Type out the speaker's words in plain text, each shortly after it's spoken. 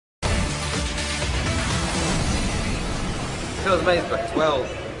feels amazing, but as well,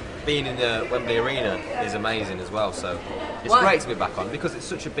 being in the Wembley Arena is amazing as well. So it's Why? great to be back on because it's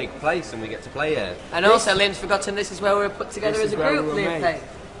such a big place and we get to play here. And also, Liam's forgotten this is where we were put together This as a is where group, we were Liam made. Payne.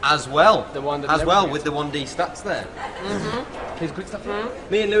 As well, The one that as never well gets- with the 1D stats there. Here's quick stuff.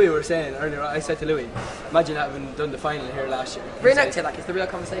 Me and Louis were saying earlier, I said to Louis, imagine having done the final here last year. Reenact it like it's the real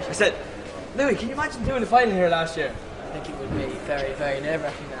conversation. I said, Louis, can you imagine doing the final here last year? I think it would be very, very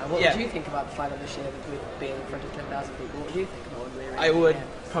nerve-wracking now. What Yeah. would you think about the final this year with being in front of 10,000 people? What would you think about Wembley Arena? I would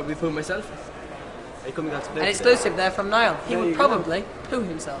probably poo myself. Are you coming down to play An today? exclusive there from Niall. He There would you go. probably poo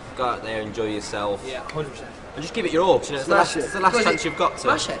himself. Go out there, enjoy yourself, Yeah, 100%. and just give it your all. 'Cause, you know, it's the last, Smash it. it's the last Was chance it- you've got to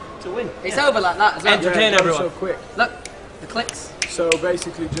Smash it. win. It's over like that as well. Entertain everyone. So quick. Look, the clicks. So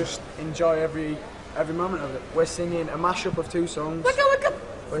basically, just enjoy every moment of it. We're singing a mashup of two songs. Look, look, look.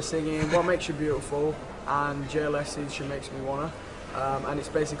 We're singing "What Makes You Beautiful" and JLS's "She Makes Me Wanna," and it's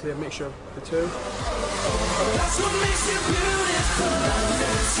basically a mixture of the two.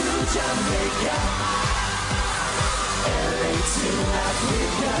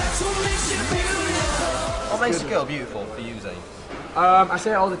 What makes a girl beautiful for you, Zane? I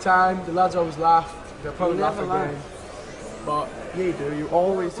say it all the time. The lads always laugh. They'll probably laugh never again. But you do. You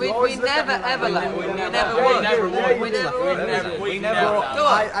always. We always look at never me ever like laugh. that. We never Yeah, would. you do. Yeah, you We do. never would. We never. Go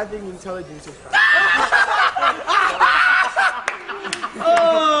on. I think intelligence is.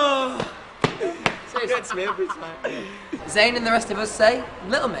 Seriously. me every time. Zane and the rest of us say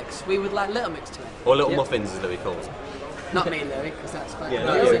Little Mix. We would like Little Mix to it. Or little muffins, as Louis calls them. Not me, Louis, because that's quite Yeah,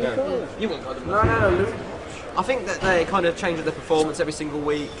 confusing. You won't go to No, Luke. I think that they kind of change their performance every single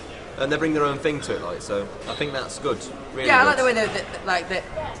week, and they bring their own thing to it. Like, so I think that's good. Really Yeah, I good. like the way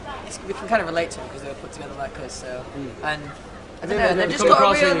we can kind of relate to them because they were put together like us. So and I don't know, they've just come got a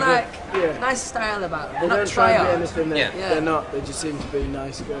across real really good. nice style about them. They Not don't try and be try anything that Yeah. they're not. They just seem to be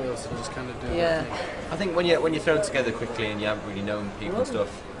nice girls who just kind of do their Yeah. thing. I think when you're thrown together quickly and you haven't really known people and stuff,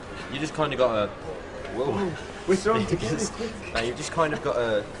 you just kind of got to. Whoa. We're thrown together. No, you've just kind of got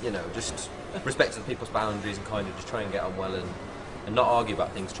to, just respect other people's boundaries and kind of just try and get on well and not argue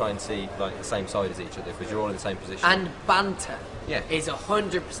about things. Try and see like the same side as each other because you're all in the same position. And banter Yeah. is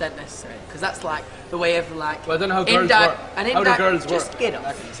 100% necessary because that's like the way of like. Well, I don't know how girls work. How do girls just work? get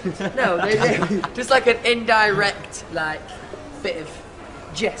up. No, they just like an indirect like bit of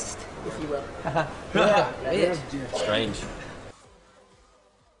jest, if you will. Yeah, Weird. Strange.